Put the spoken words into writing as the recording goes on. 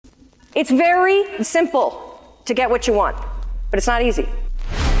It's very simple to get what you want, but it's not easy.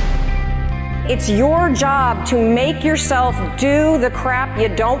 It's your job to make yourself do the crap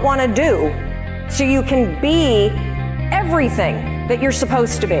you don't want to do so you can be everything that you're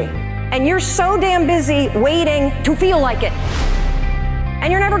supposed to be. And you're so damn busy waiting to feel like it.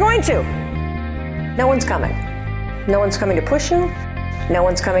 And you're never going to. No one's coming. No one's coming to push you. No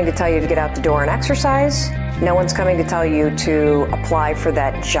one's coming to tell you to get out the door and exercise. No one's coming to tell you to apply for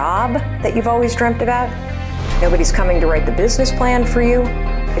that job that you've always dreamt about. Nobody's coming to write the business plan for you.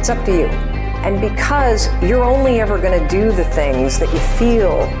 It's up to you. And because you're only ever going to do the things that you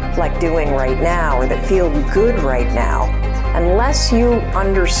feel like doing right now or that feel good right now, unless you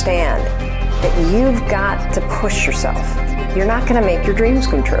understand that you've got to push yourself, you're not going to make your dreams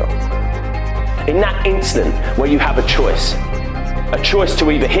come true. In that instant where you have a choice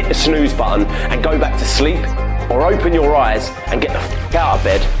to either hit the snooze button and go back to sleep or open your eyes and get the f*** out of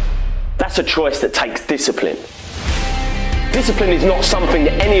bed, that's a choice that takes discipline. Discipline is not something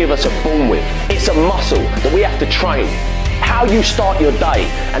that any of us are born with. It's a muscle that we have to train. How you start your day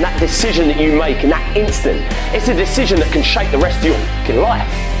and that decision that you make in that instant, it's a decision that can shape the rest of your f***ing life.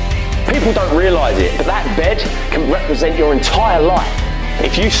 People don't realise it, but that bed can represent your entire life.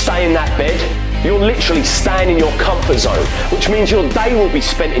 If you stay in that bed, you're literally staying in your comfort zone, which means your day will be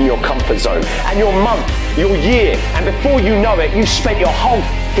spent in your comfort zone, and your month, your year, and before you know it, you spent your whole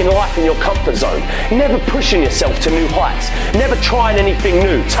f***ing life in your comfort zone, never pushing yourself to new heights, never trying anything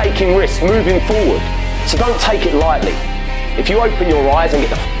new, taking risks, moving forward. So don't take it lightly. If you open your eyes and get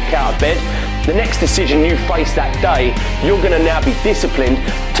the f*** out of bed, the next decision you face that day, you're gonna now be disciplined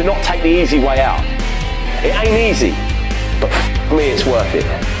to not take the easy way out. It ain't easy, but f*** me, it's worth it.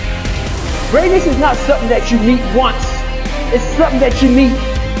 Greatness is not something that you meet once. It's something that you meet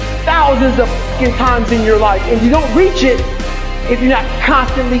thousands of f***ing times in your life, and you don't reach it if you're not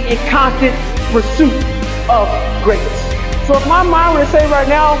constantly in constant pursuit of greatness. So if my mind were to say right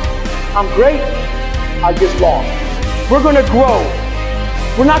now, I'm great, I just lost. We're gonna grow.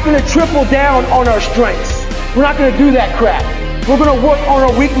 We're not gonna triple down on our strengths. We're not gonna do that crap. We're gonna work on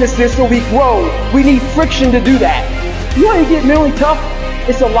our weaknesses so we grow. We need friction to do that. You want to get mentally tough?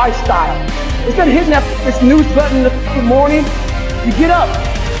 It's a lifestyle. Instead of hitting that snooze button in the morning, you get up.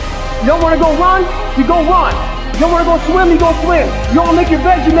 You don't want to go run? You go run. You don't want to go swim? You go swim. You don't want to make your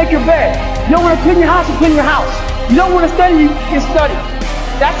bed? You make your bed. You don't want to clean your house? You clean your house. You don't want to study? You study.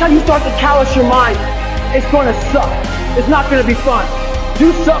 That's how you start to callous your mind. It's going to suck. It's not going to be fun.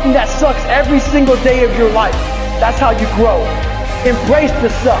 Do something that sucks every single day of your life. That's how you grow. Embrace the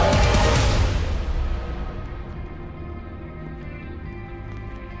suck.